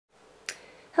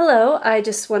Hello, I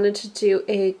just wanted to do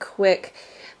a quick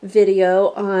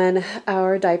video on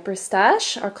our diaper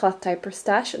stash, our cloth diaper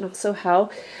stash, and also how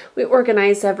we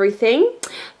organize everything.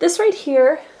 This right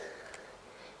here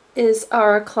is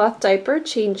our cloth diaper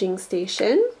changing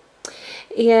station,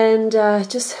 and I'll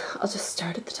just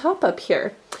start at the top up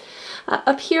here.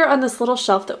 Up here on this little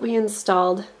shelf that we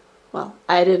installed, well,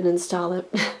 I didn't install it,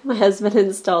 my husband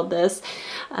installed this.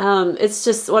 It's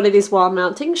just one of these wall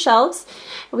mounting shelves.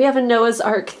 We have a Noah's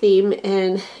Ark theme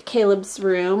in Caleb's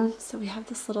room, so we have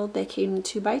this little, they came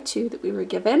 2x2 that we were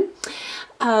given.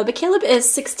 But Caleb is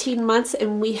 16 months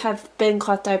and we have been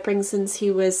cloth diapering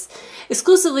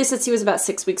exclusively since he was about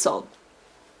 6 weeks old.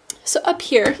 So up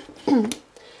here,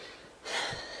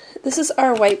 this is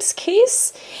our wipes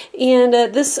case, and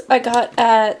this I got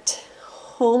at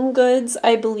Home Goods,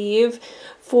 I believe,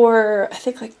 for I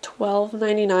think like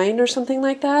 $12.99 or something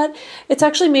like that. It's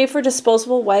actually made for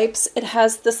disposable wipes. It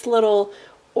has this little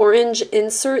orange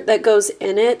insert that goes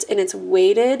in it, and it's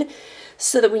weighted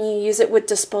so that when you use it with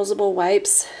disposable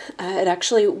wipes, it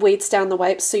actually weights down the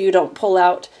wipes so you don't pull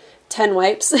out 10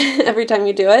 wipes every time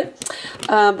you do it.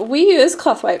 We use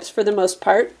cloth wipes for the most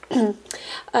part.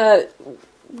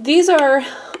 These are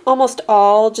almost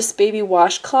all just baby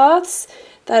washcloths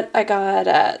that I got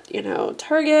at,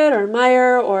 Target or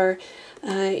Meijer or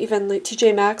even like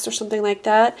TJ Maxx or something like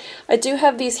that. I do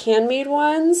have these handmade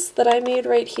ones that I made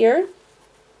right here,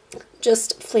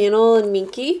 just flannel and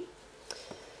minky.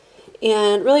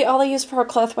 And really all I use for our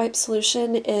cloth wipe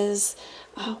solution is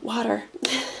water.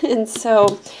 And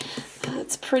so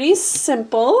it's pretty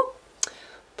simple.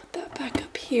 Put that back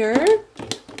up here.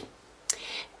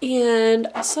 And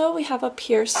also we have up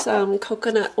here some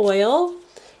coconut oil.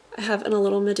 I have in a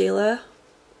little Medela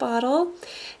bottle,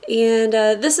 and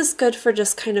this is good for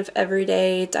just kind of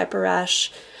everyday diaper rash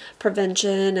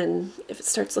prevention and if it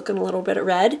starts looking a little bit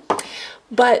red.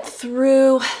 But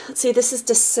through, let's see, this is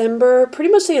December,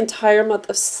 pretty much the entire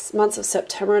months of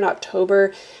September and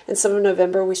October and some of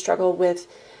November, we struggled with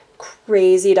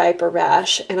crazy diaper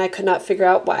rash, and I could not figure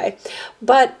out why.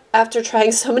 But after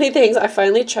trying so many things, I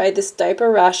finally tried this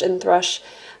diaper rash and thrush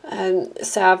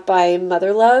salve by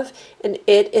Mother Love, and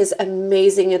it is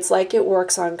amazing. It's like it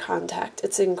works on contact.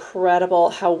 It's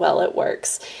incredible how well it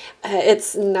works.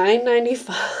 It's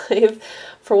 $9.95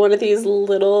 for one of these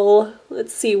little,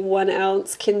 let's see, 1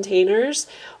 ounce containers,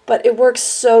 but it works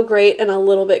so great, and a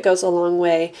little bit goes a long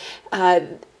way.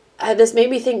 This made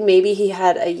me think maybe he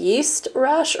had a yeast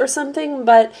rash or something,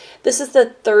 but this is the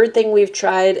third thing we've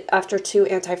tried after 2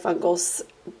 antifungals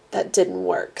that didn't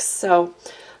work. So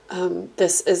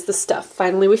this is the stuff.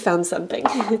 Finally, we found something.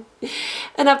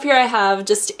 And up here I have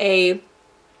just a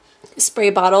spray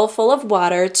bottle full of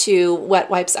water to wet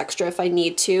wipes extra if I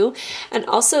need to. And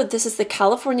also this is the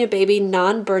California Baby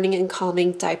Non-Burning and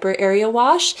Calming Diaper Area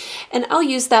Wash. And I'll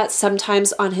use that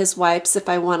sometimes on his wipes if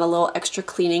I want a little extra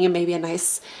cleaning and maybe a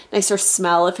nicer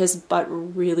smell if his butt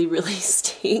really, really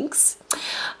stinks.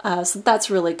 So that's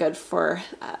really good for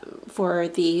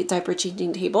the diaper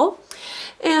changing table.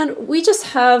 And we just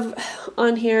have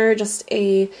on here just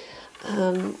a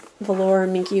velour,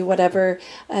 minky, whatever,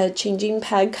 changing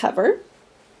pad cover.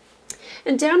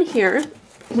 And down here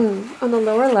on the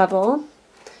lower level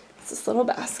is this little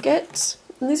basket.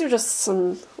 And these are just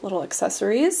some little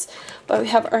accessories. But we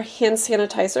have our hand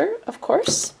sanitizer, of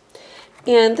course.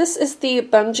 And this is the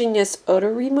Bum Genius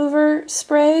Odor Remover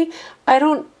Spray. I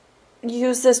don't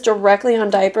use this directly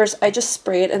on diapers. I just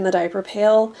spray it in the diaper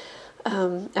pail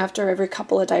after every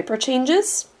couple of diaper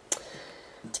changes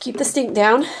to keep the stink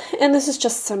down. And this is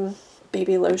just some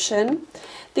baby lotion.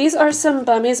 These are some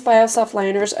Bummies BioSoft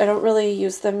liners. I don't really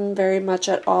use them very much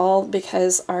at all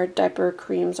because our diaper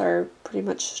creams are pretty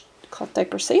much cloth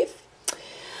diaper safe.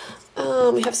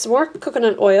 We have some more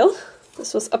coconut oil.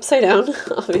 This was upside down,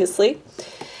 obviously.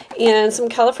 And some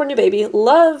California Baby.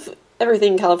 Love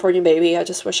everything California Baby. I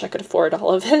just wish I could afford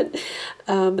all of it.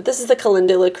 But this is the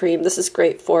calendula cream. This is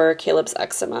great for Caleb's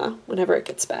eczema whenever it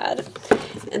gets bad.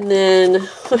 And then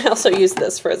I also use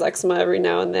this for his eczema every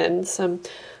now and then. Some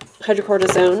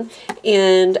hydrocortisone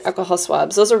and alcohol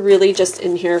swabs. Those are really just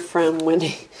in here from when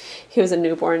he was a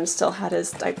newborn, still had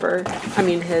his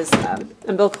his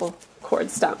umbilical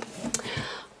cord stump.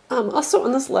 Also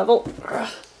on this level,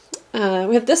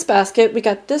 we have this basket. We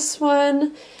got this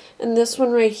one and this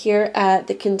one right here at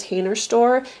the Container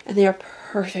Store, and they are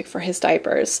perfect for his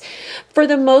diapers. For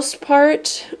the most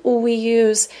part, we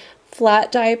use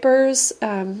flat diapers,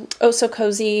 Oh So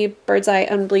Cozy Bird's Eye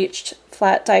Unbleached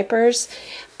flat diapers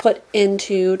put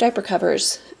into diaper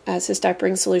covers as his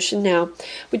diapering solution now.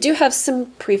 We do have some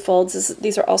pre-folds.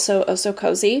 These are also Oh So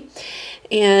Cozy.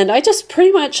 And I just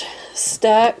pretty much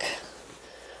stack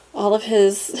all of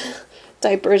his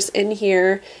diapers in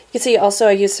here. You can see also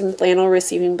I use some flannel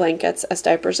receiving blankets as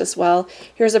diapers as well.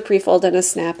 Here's a pre-fold and a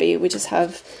snappy. We just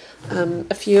have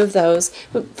a few of those.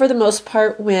 But for the most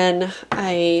part, when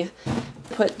I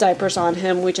put diapers on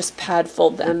him, we just pad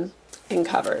fold them in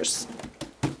covers.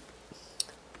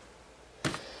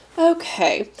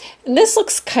 Okay, and this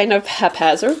looks kind of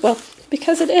haphazard, well,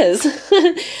 because it is.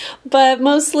 But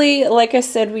mostly, like I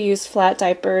said, we use flat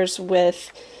diapers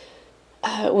with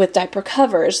diaper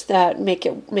covers that make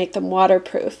them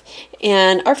waterproof.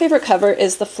 And our favorite cover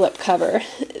is the flip cover.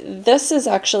 This is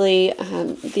actually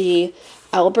the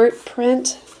Albert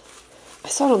print. I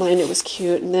saw it online, it was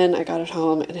cute, and then I got it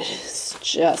home and it is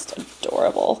just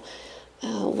adorable.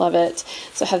 I love it.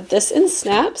 So I have this in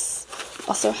snaps,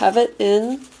 also have it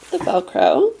in the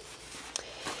Velcro.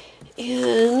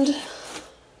 And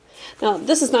now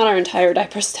this is not our entire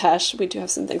diaper stash. We do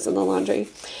have some things in the laundry.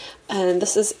 And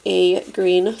this is a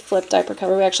green flip diaper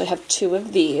cover. We actually have two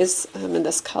of these in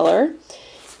this color.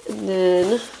 And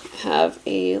then have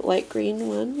a light green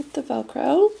one with the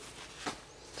Velcro.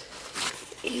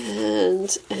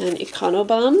 And an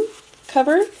Econobum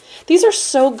cover. These are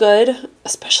so good,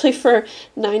 especially for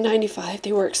 $9.95.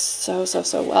 They work so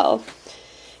well.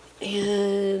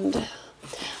 And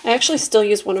I actually still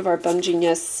use one of our Bum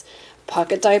Genius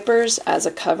pocket diapers as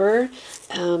a cover.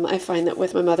 I find that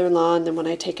with my mother-in-law, and then when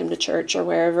I take him to church or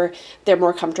wherever, they're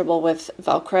more comfortable with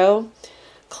Velcro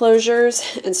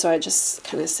closures, and so I just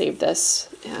kind of save this.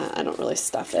 I don't really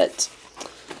stuff it.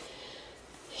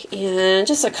 And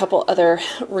just a couple other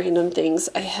random things.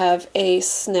 I have a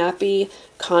snappy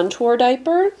contour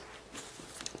diaper.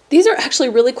 These are actually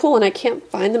really cool, and I can't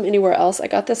find them anywhere else. I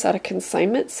got this at a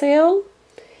consignment sale.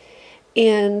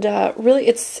 And really,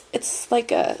 it's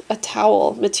like a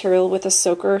towel material with a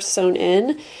soaker sewn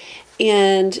in.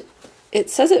 And it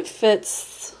says it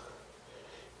fits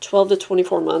 12 to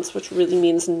 24 months, which really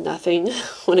means nothing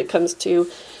when it comes to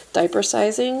diaper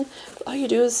sizing. All you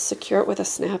do is secure it with a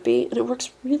snappy, and it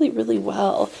works really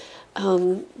well.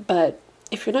 But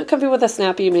if you're not comfy with a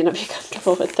snappy, you may not be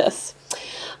comfortable with this.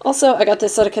 Also, I got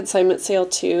this at a consignment sale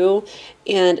too,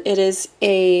 and it is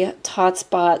a Tots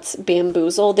Bots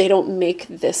Bamboozle. They don't make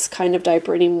this kind of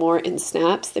diaper anymore in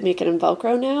snaps. They make it in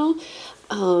Velcro now,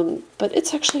 but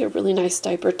it's actually a really nice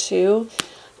diaper too.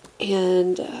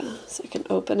 And so I can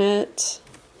open it.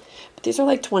 But these are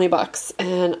like 20 bucks,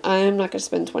 and I'm not going to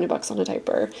spend 20 bucks on a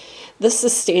diaper. This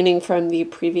is staining from the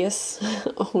previous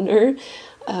owner.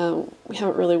 We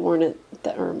haven't really worn it,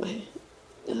 or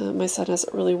my son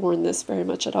hasn't really worn this very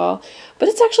much at all, but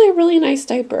it's actually a really nice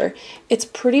diaper. It's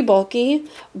pretty bulky,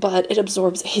 but it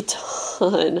absorbs a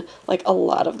ton, like a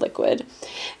lot of liquid.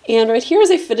 And right here is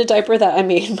a fitted diaper that I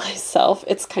made myself.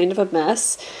 It's kind of a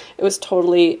mess. It was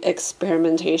totally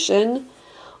experimentation,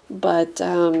 but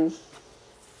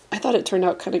I thought it turned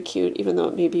out kind of cute, even though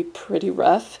it may be pretty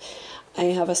rough. I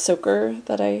have a soaker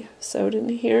that I sewed in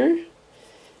here,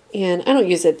 and I don't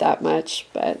use it that much,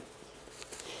 but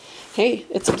hey,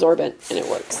 it's absorbent and it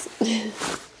works.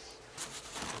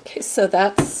 Okay, so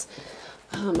that's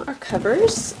our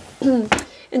covers.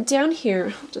 And down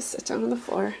here, I'll just sit down on the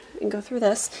floor and go through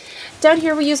this. Down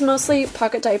here we use mostly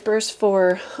pocket diapers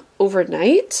for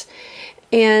overnight.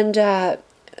 And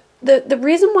the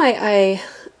reason why I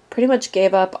pretty much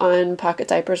gave up on pocket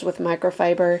diapers with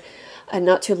microfiber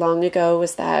not too long ago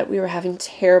was that we were having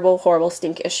terrible, horrible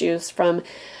stink issues from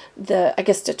the, I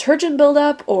guess, detergent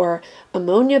buildup or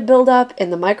ammonia buildup in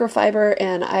the microfiber,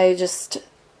 and I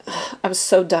was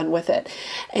so done with it.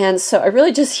 And so I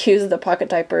really just use the pocket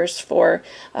diapers for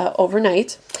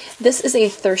overnight. This is a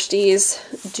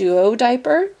Thirsties Duo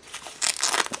diaper.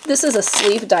 This is a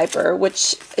sleeve diaper,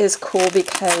 which is cool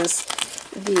because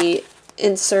the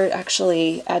insert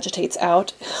actually agitates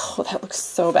out. Oh, that looks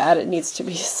so bad. It needs to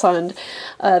be sunned.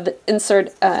 The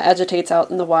insert agitates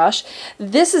out in the wash.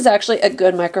 This is actually a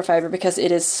good microfiber because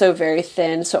it is so very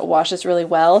thin, so it washes really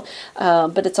well.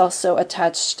 But it's also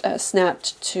attached,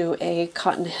 snapped to a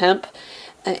cotton hemp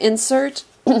insert.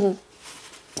 And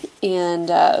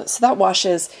so that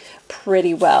washes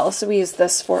pretty well. So we use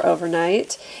this for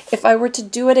overnight. If I were to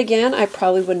do it again, I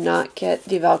probably would not get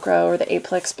the Velcro or the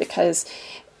Aplix because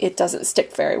it doesn't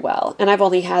stick very well. And I've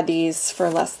only had these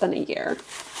for less than a year.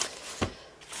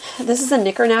 This is a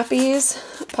Knicker Nappies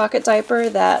pocket diaper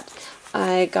that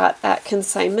I got at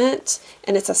consignment,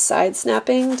 and it's a side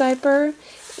snapping diaper,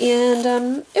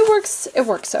 and it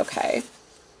works okay.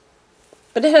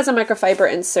 But it has a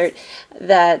microfiber insert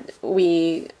that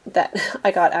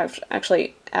I got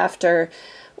actually after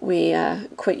we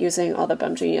quit using all the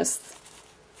Bum Genius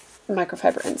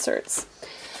microfiber inserts.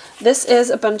 This is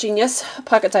a Bum Genius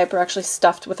pocket diaper, actually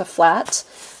stuffed with a flat,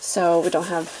 so we don't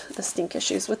have the stink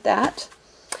issues with that.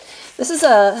 This is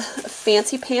a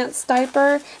Fancy Pants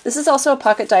diaper. This is also a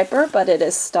pocket diaper, but it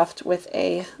is stuffed with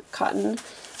a cotton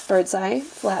bird's eye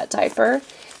flat diaper.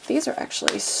 These are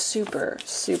actually super,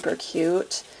 super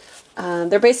cute.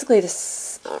 They're basically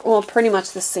this, well, pretty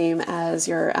much the same as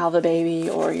your Alva Baby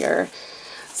or your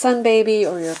Sun Baby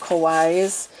or your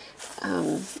Kauai's.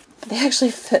 They actually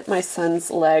fit my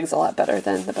son's legs a lot better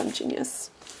than the Bum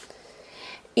Genius.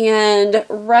 And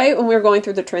right when we were going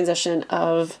through the transition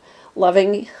of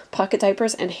loving pocket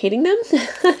diapers and hating them,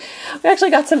 we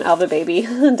actually got some Alva Baby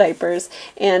diapers,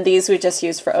 and these we just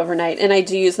use for overnight. And I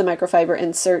do use the microfiber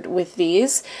insert with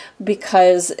these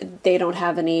because they don't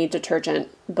have any detergent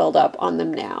buildup on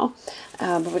them now.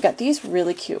 But we got these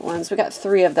really cute ones. We got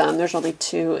 3 of them. There's only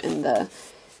 2 in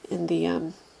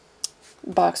the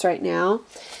box right now.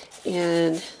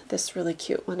 And this really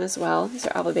cute one as well. These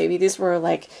are Alva Baby. These were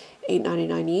like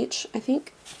 $8.99 each, I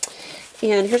think.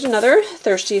 And here's another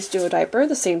Thirsties Duo diaper,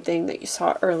 the same thing that you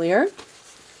saw earlier.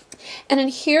 And in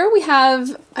here we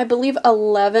have, I believe,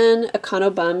 11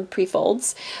 Econo Bum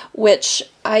pre-folds, which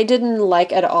I didn't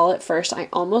like at all at first. I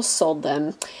almost sold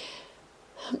them.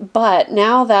 But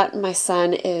now that my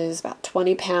son is about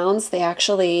 20 pounds, they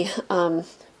actually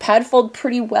pad fold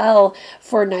pretty well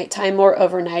for nighttime or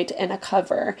overnight in a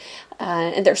cover.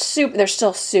 And they're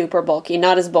still super bulky,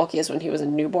 not as bulky as when he was a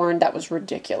newborn. That was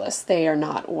ridiculous. They are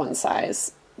not one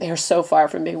size. They are so far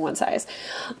from being one size.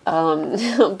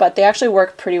 But they actually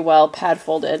work pretty well pad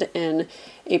folded in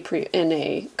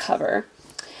a cover.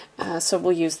 So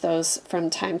we'll use those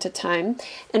from time to time.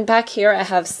 And back here I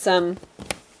have some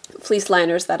fleece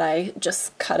liners that I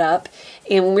just cut up,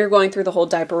 and when we were going through the whole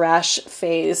diaper rash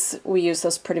phase, we use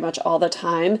those pretty much all the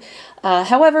time.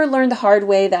 However, learned the hard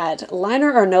way that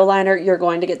liner or no liner, you're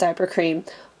going to get diaper cream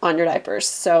on your diapers,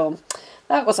 so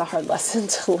that was a hard lesson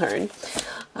to learn.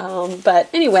 But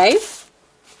anyway,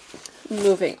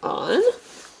 moving on.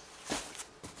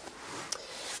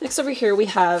 Next over here we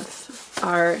have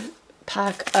our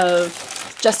pack of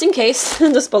just in case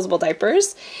disposable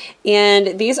diapers,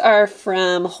 and these are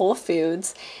from Whole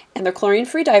Foods, and they're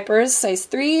chlorine-free diapers, size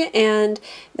 3, and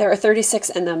there are 36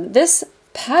 in them. This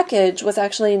package was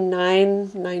actually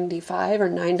 $9.95 or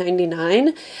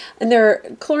 $9.99, and they're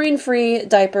chlorine-free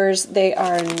diapers. They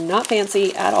are not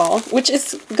fancy at all, which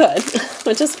is good,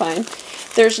 which is fine.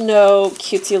 There's no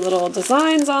cutesy little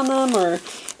designs on them or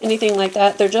anything like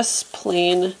that. They're just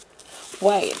plain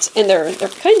white, and they're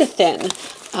kind of thin.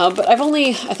 But I've only,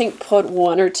 I think, put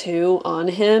 1 or 2 on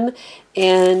him,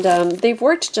 and they've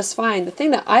worked just fine. The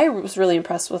thing that I was really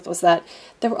impressed with was that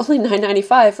they were only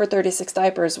 $9.95 for 36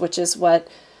 diapers, which is what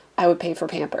I would pay for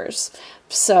Pampers.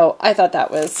 So I thought that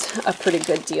was a pretty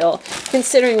good deal,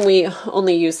 considering we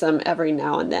only use them every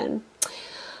now and then.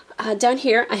 Down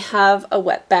here I have a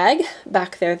wet bag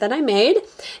back there that I made,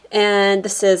 and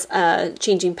this is a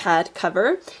changing pad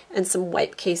cover and some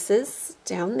wipe cases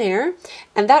down there.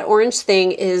 And that orange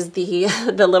thing is the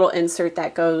little insert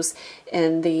that goes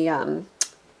in the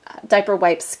diaper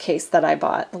wipes case that I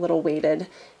bought, the little weighted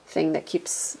thing that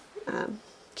keeps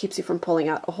you from pulling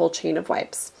out a whole chain of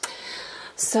wipes.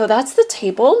 So that's the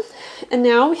table, and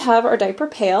now we have our diaper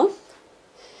pail,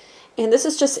 and this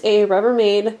is just a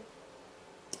Rubbermaid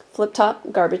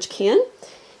flip-top garbage can,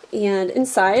 and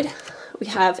inside we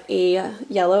have a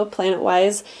yellow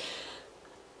Planet-Wise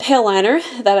pail liner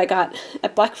that I got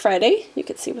at Black Friday. You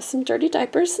can see with some dirty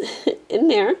diapers in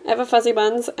there. I have a Fuzzy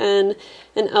Buns and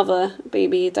an Alva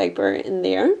Baby diaper in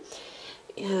there,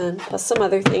 and plus some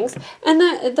other things. And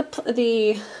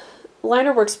the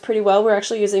liner works pretty well. We're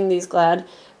actually using these Glad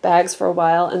bags for a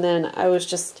while, and then I was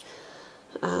just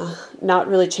not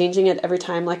really changing it every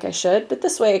time like I should, but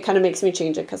this way it kind of makes me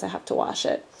change it because I have to wash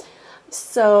it.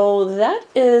 So that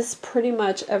is pretty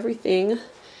much everything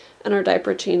in our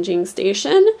diaper changing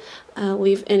station.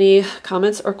 Leave any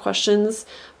comments or questions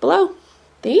below.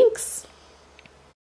 Thanks!